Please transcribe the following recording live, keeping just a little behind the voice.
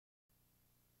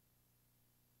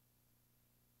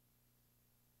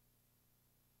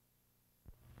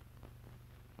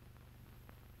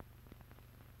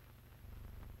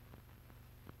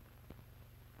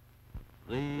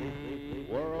The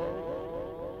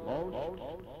world's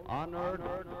most honored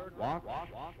watch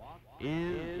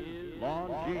is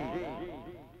Longines.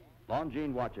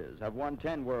 Longines watches have won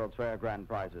 10 World's Fair grand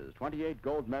prizes, 28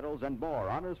 gold medals, and more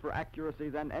honors for accuracy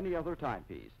than any other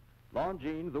timepiece.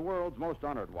 Longines, the world's most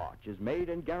honored watch, is made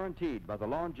and guaranteed by the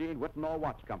Longines Whitnall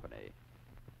Watch Company.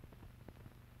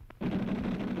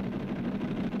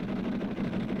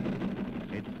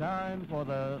 It's time for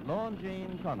the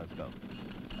Longines Chronoscope,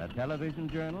 a television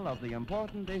journal of the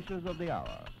important issues of the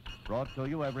hour, brought to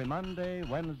you every Monday,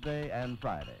 Wednesday, and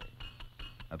Friday.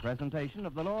 A presentation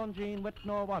of the Longines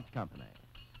Whitnall Watch Company,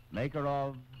 maker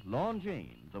of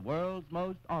Longines, the world's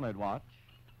most honored watch,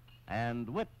 and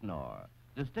Whitnall,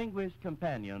 distinguished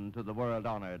companion to the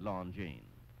world-honored Longines.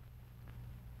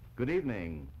 Good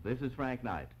evening. This is Frank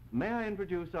Knight. May I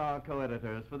introduce our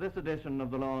co-editors for this edition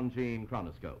of the Longines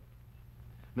Chronoscope?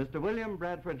 Mr. William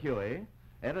Bradford Huie,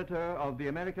 editor of the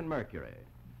American Mercury,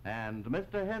 and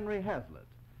Mr. Henry Hazlitt,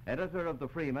 editor of the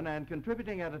Freeman and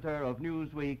contributing editor of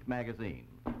Newsweek magazine.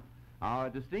 Our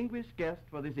distinguished guest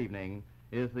for this evening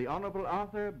is the Honorable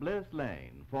Arthur Bliss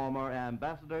Lane, former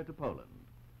ambassador to Poland.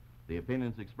 The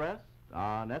opinions expressed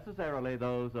are necessarily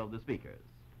those of the speakers.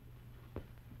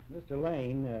 Mr.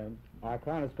 Lane, our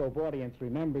Chronoscope audience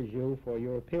remembers you for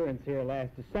your appearance here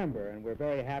last December, and we're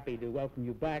very happy to welcome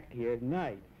you back here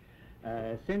tonight.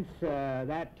 Since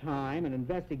that time, an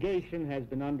investigation has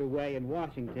been underway in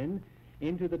Washington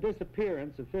into the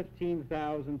disappearance of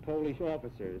 15,000 Polish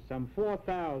officers, some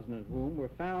 4,000 of whom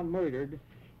were found murdered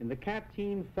in the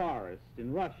Katyn forest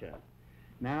in Russia.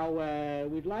 Now,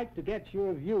 we'd like to get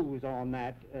your views on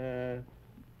that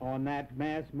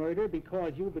mass murder,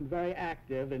 because you've been very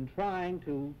active in trying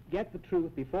to get the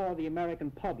truth before the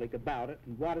American public about it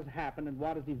and what has happened and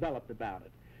what has developed about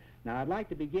it. Now, I'd like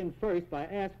to begin first by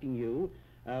asking you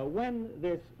when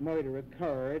this murder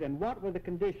occurred and what were the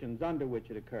conditions under which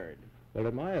it occurred? Well,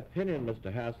 in my opinion,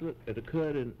 Mr. Hazlitt, it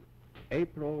occurred in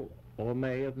April or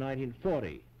May of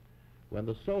 1940, when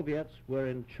the Soviets were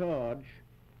in charge,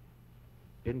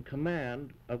 in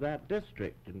command of that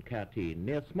district in Katyn,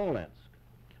 near Smolensk.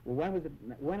 Well,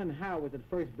 when and how was it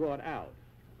first brought out?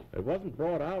 It wasn't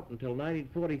brought out until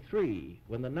 1943,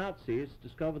 when the Nazis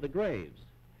discovered the graves.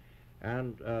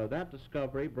 And that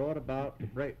discovery brought about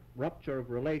the rupture of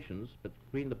relations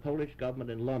between the Polish government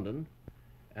in London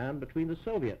and between the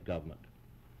Soviet government.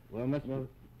 Well, Mr.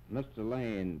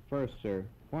 Lane, first, sir,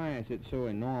 why is it so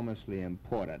enormously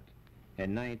important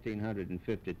in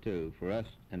 1952 for us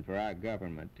and for our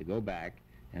government to go back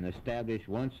and establish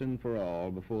once and for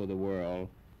all before the world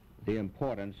the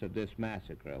importance of this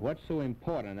massacre? What's so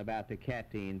important about the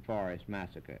Katyn Forest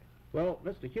massacre? Well,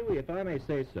 Mr. Huie, if I may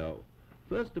say so,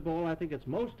 first of all, I think it's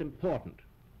most important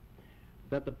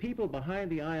that the people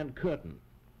behind the Iron Curtain,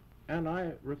 and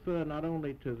I refer not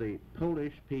only to the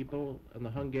Polish people and the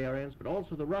Hungarians, but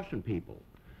also the Russian people,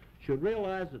 should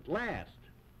realize at last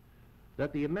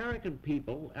that the American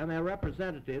people and their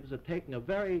representatives are taking a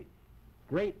very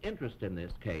great interest in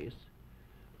this case.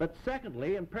 But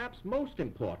secondly, and perhaps most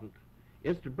important,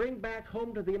 is to bring back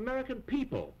home to the American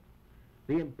people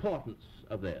the importance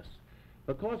of this,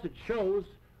 because it shows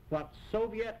what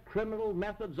Soviet criminal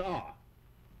methods are.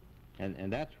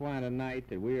 And that's why tonight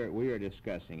that we are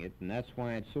discussing it, and that's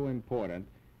why it's so important,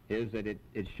 is that it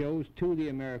shows to the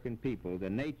American people the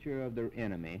nature of their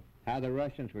enemy, how the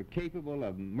Russians were capable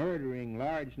of murdering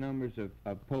large numbers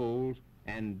of Poles,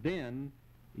 and then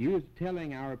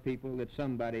telling our people that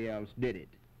somebody else did it.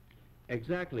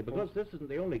 Exactly, because this isn't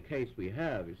the only case we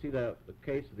have. You see the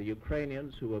case of the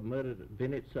Ukrainians who were murdered at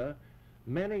Vinnytsia,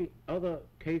 many other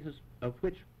cases of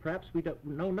which perhaps we don't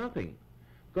know nothing.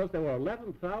 Because there were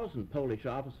 11,000 Polish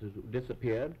officers who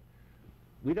disappeared.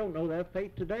 We don't know their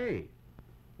fate today.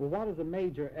 Well, what is the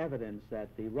major evidence that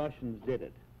the Russians did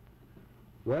it?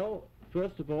 Well,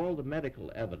 first of all, the medical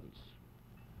evidence,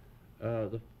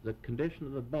 the condition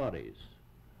of the bodies.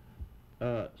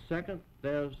 Second,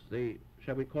 there's the,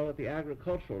 shall we call it, the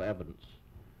agricultural evidence,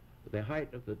 the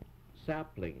height of the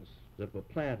saplings that were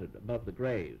planted above the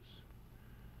graves.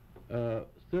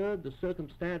 Third, the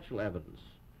circumstantial evidence,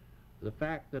 the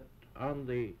fact that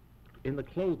in the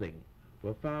clothing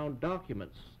were found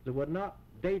documents that were not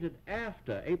dated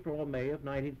after April or May of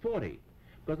 1940.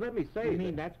 Because let me say, you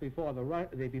mean that's before the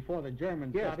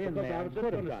Germans got in there? Yes, because I was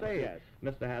just going to say, yes,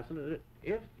 Mr. Hazlitt,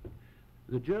 if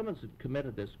the Germans had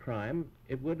committed this crime,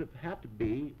 it would have had to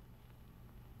be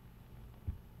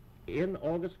in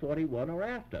August 41 or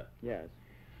after. Yes.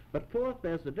 But fourth,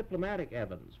 there's the diplomatic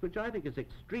evidence, which I think is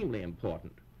extremely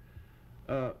important.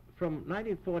 From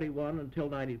 1941 until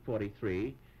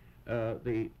 1943,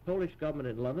 the Polish government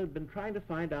in London had been trying to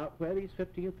find out where these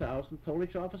 15,000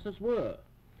 Polish officers were.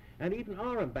 And even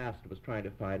our ambassador was trying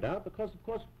to find out because, of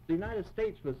course, the United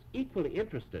States was equally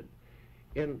interested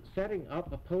in setting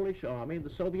up a Polish army in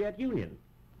the Soviet Union.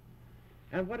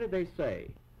 And what did they say?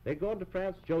 They'd gone to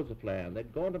Franz Joseph Land,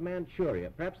 they'd gone to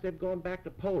Manchuria, perhaps they'd gone back to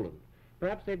Poland,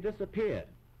 perhaps they'd disappeared.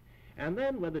 And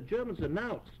then when the Germans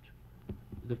announced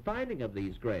the finding of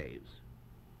these graves,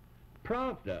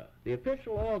 Pravda, the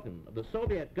official organ of the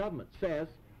Soviet government, says,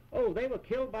 oh, they were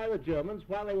killed by the Germans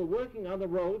while they were working on the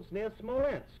roads near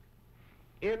Smolensk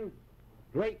in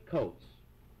greatcoats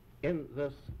in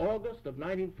this August of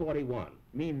 1941.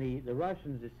 I mean, the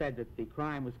Russians have said that the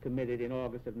crime was committed in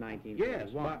August of 1941.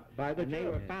 Yes, by the and they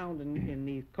were found in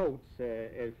these coats,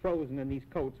 frozen in these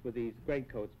coats with these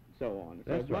greatcoats and so on.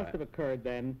 So That's it must right. have occurred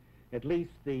then, at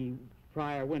least the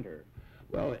prior winter.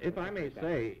 Well, if I may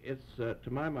say, it's,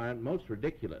 to my mind, most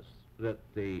ridiculous that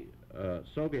the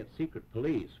Soviet secret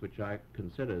police, which I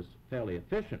consider as fairly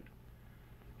efficient,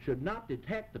 should not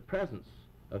detect the presence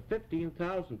of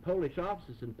 15,000 Polish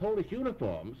officers in Polish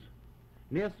uniforms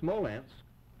near Smolensk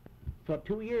for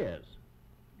 2 years.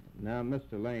 Now,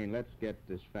 Mr. Lane, let's get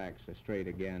this facts straight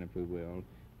again, if we will.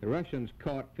 The Russians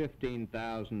caught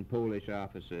 15,000 Polish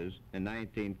officers in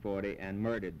 1940 and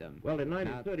murdered them. Well, in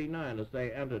 1939, as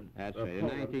they entered That's right, in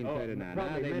Poland, 1939.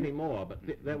 probably Now they- many more, but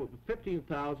there were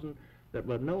 15,000 that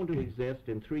were known to exist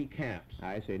in 3 camps.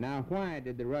 I see. Now, why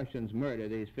did the Russians murder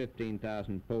these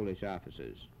 15,000 Polish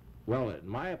officers? Well, in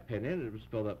my opinion, it was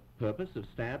for the purpose of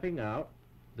stamping out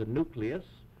the nucleus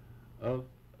of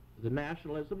the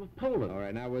nationalism of Poland. All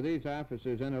right, now, were these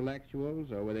officers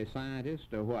intellectuals, or were they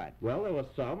scientists, or what? Well, there were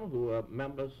some who were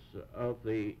members of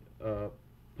the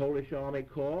Polish Army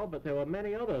Corps, but there were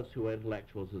many others who were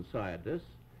intellectuals and scientists.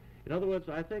 In other words,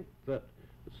 I think that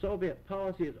the Soviet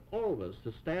policy is always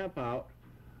to stamp out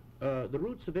the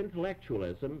roots of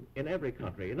intellectualism in every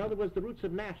country. In other words, the roots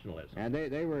of nationalism. And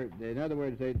they were, in other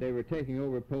words, they were taking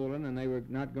over Poland, and they were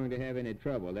not going to have any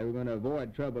trouble. They were going to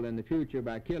avoid trouble in the future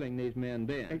by killing these men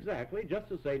then. Exactly,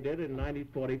 just as they did in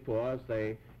 1944 as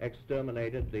they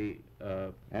exterminated the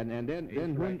And then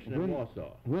insurrection in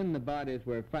Warsaw. when the bodies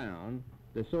were found,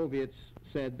 the Soviets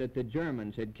said that the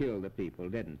Germans had killed the people,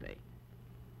 didn't they?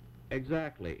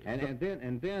 Exactly.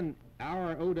 And then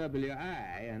our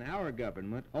OWI and our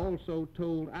government also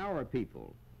told our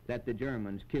people that the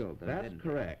Germans killed them. That's didn't they?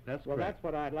 correct. That's Well, correct. that's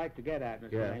what I'd like to get at,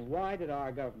 Mr. Yes. Lane. Why did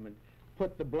our government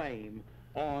put the blame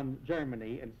on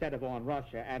Germany instead of on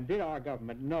Russia? And did our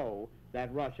government know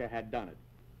that Russia had done it?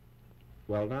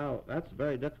 Well, now, that's a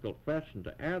very difficult question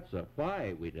to answer,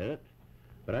 why we did it.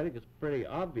 But I think it's pretty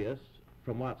obvious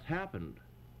from what's happened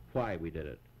why we did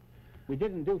it. We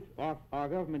didn't do, our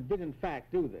government did in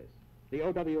fact do this. The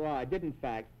OWI did in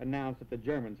fact announce that the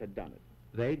Germans had done it.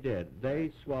 They did.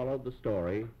 They swallowed the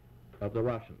story of the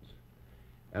Russians.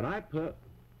 And I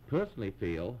personally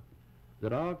feel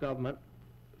that our government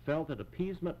felt that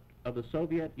appeasement of the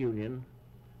Soviet Union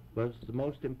was the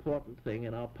most important thing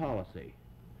in our policy.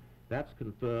 That's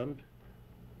confirmed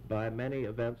by many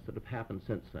events that have happened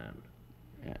since then.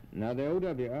 Yeah. Now, the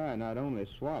OWI not only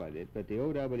swallowed it, but the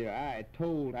OWI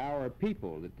told our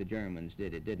people that the Germans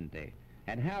did it, didn't they?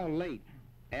 And how late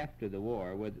after the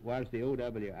war was the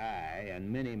OWI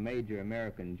and many major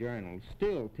American journals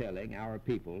still telling our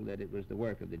people that it was the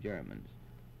work of the Germans?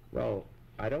 Well,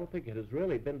 I don't think it has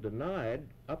really been denied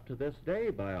up to this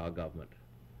day by our government.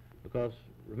 Because,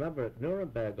 remember, at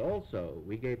Nuremberg also,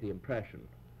 we gave the impression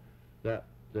that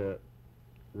the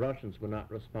Russians were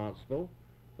not responsible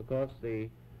because the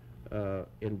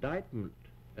indictment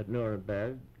at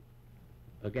Nuremberg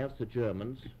against the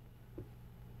Germans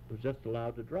was just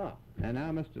allowed to drop. And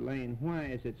now, Mr. Lane, why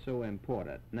is it so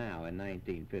important now in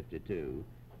 1952?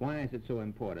 Why is it so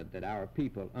important that our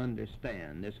people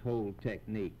understand this whole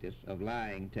technique, this of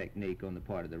lying technique on the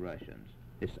part of the Russians?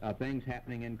 Are things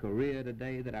happening in Korea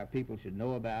today that our people should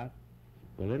know about?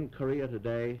 Well, in Korea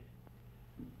today,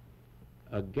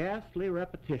 a ghastly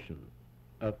repetition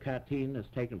of Katyn has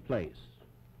taken place.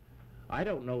 I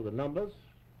don't know the numbers,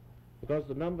 because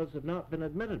the numbers have not been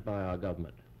admitted by our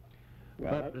government.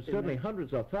 But there's certainly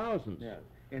hundreds of thousands. Yes.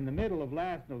 In the middle of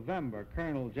last November,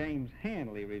 Colonel James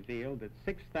Hanley revealed that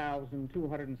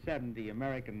 6,270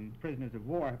 American prisoners of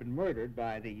war have been murdered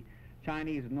by the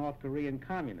Chinese and North Korean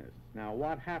communists. Now,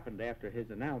 what happened after his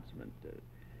announcement?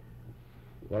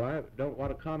 Well, I don't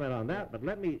want to comment on that, but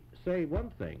let me say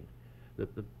one thing, that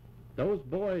those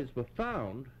boys were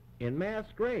found in mass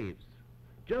graves,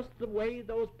 just the way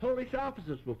those Polish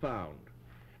officers were found.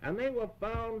 And they were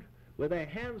found with their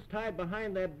hands tied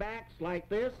behind their backs like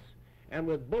this, and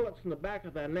with bullets in the back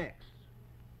of their necks.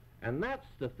 And that's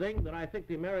the thing that I think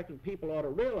the American people ought to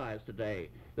realize today,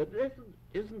 that this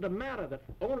isn't a matter that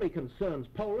only concerns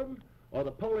Poland or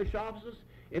the Polish officers.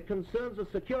 It concerns the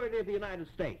security of the United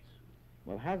States.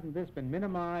 Well, hasn't this been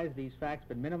minimized, these facts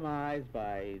been minimized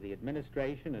by the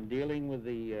administration in dealing with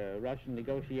the Russian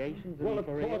negotiations? Well, of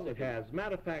course it has.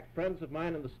 Matter of fact, friends of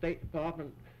mine in the State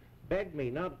Department begged me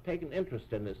not to take an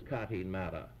interest in this Katyn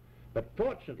matter. But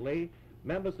fortunately,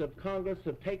 members of Congress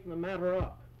have taken the matter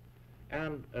up.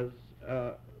 And as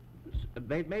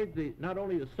they've made not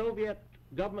only the Soviet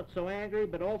government so angry,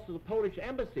 but also the Polish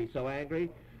embassy so angry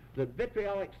that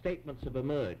vitriolic statements have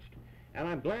emerged. And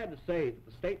I'm glad to say that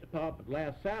the State Department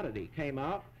last Saturday came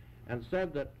out and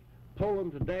said that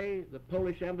Poland Today, the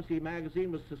Polish embassy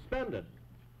magazine, was suspended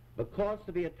because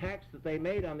of the attacks that they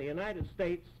made on the United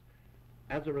States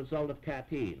as a result of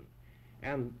Katyn.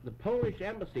 And the Polish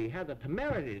embassy had the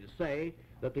temerity to say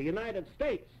that the United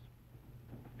States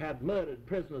had murdered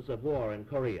prisoners of war in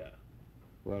Korea.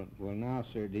 Well, now,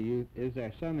 sir, is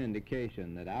there some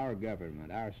indication that our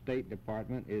government, our State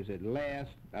Department, is at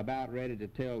last about ready to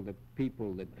tell the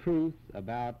people the truth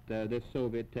about this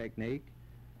Soviet technique?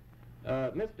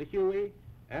 Mr. Huie,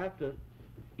 after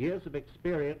years of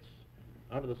experience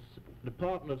under the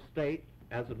Department of State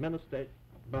as administered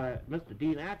by Mr.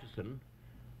 Dean Acheson,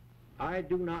 I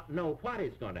do not know what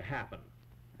is going to happen.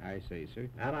 I see, sir.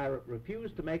 And I refuse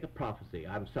to make a prophecy.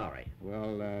 I'm sorry.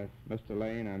 Well, Mr.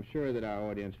 Lane, I'm sure that our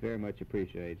audience very much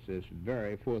appreciates this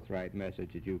very forthright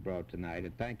message that you brought tonight,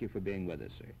 and thank you for being with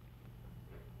us, sir.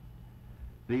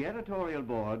 The editorial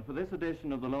board for this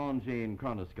edition of the Longines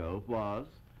Chronoscope was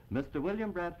Mr.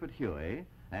 William Bradford Huie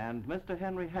and Mr.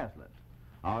 Henry Hazlitt.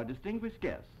 Our distinguished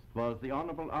guest was the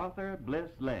Honorable Arthur Bliss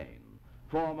Lane,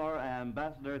 former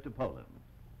ambassador to Poland.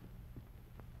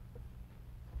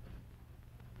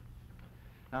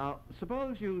 Now,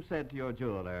 suppose you said to your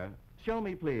jeweler, "Show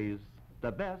me, please,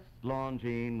 the best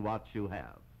Longines watch you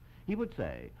have." He would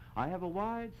say, "I have a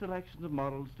wide selection of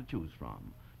models to choose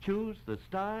from. Choose the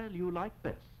style you like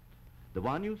best. The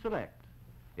one you select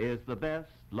is the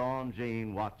best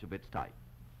Longines watch of its type."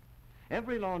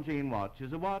 Every Longines watch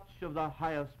is a watch of the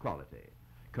highest quality,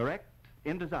 correct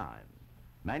in design,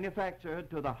 manufactured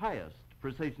to the highest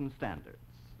precision standards.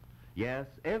 Yes,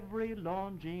 every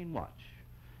Longines watch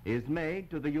is made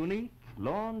to the unique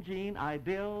Longines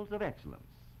ideals of excellence,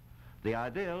 the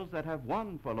ideals that have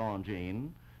won for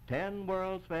Longines 10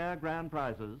 World's Fair Grand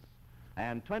Prizes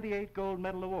and 28 gold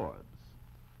medal awards,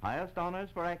 highest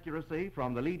honors for accuracy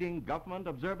from the leading government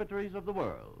observatories of the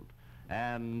world,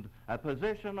 and a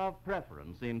position of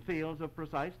preference in fields of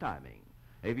precise timing,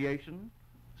 aviation,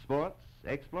 sports,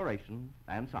 exploration,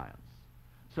 and science.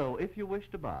 So if you wish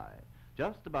to buy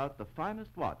just about the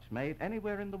finest watch made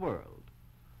anywhere in the world,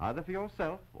 either for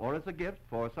yourself or as a gift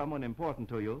for someone important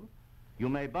to you, you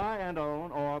may buy and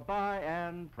own or buy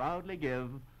and proudly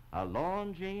give a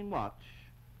Longines watch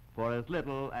for as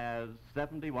little as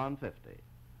 $71.50.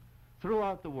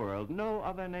 Throughout the world, no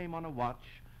other name on a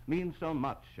watch means so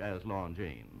much as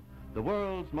Longines, the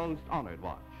world's most honored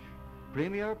watch,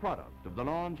 premier product of the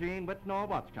Longines Whitnor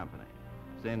Watch Company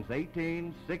since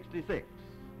 1866,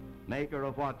 maker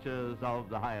of watches of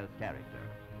the highest character.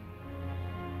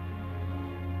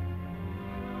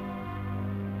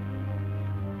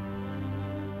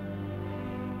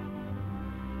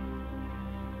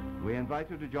 We invite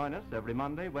you to join us every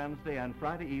Monday, Wednesday, and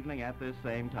Friday evening at this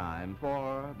same time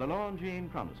for the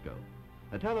Longines Chronoscope,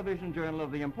 a television journal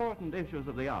of the important issues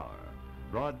of the hour,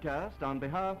 broadcast on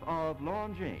behalf of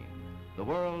Longines, the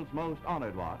world's most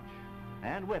honored watch,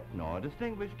 and Whitnor,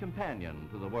 distinguished companion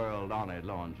to the world-honored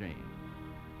Longines.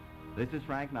 This is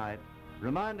Frank Knight,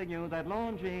 reminding you that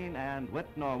Longines and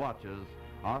Whitnor watches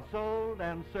are sold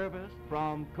and serviced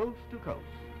from coast to coast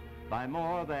by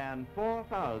more than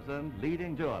 4,000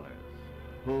 leading jewelers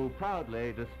who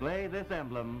proudly display this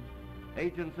emblem,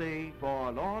 Agency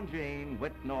for Longines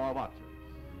Whitnor Watches.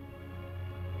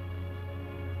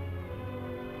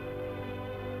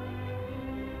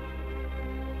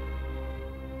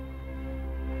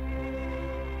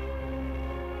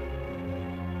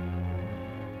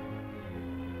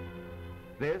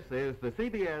 This is the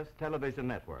CBS Television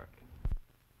Network.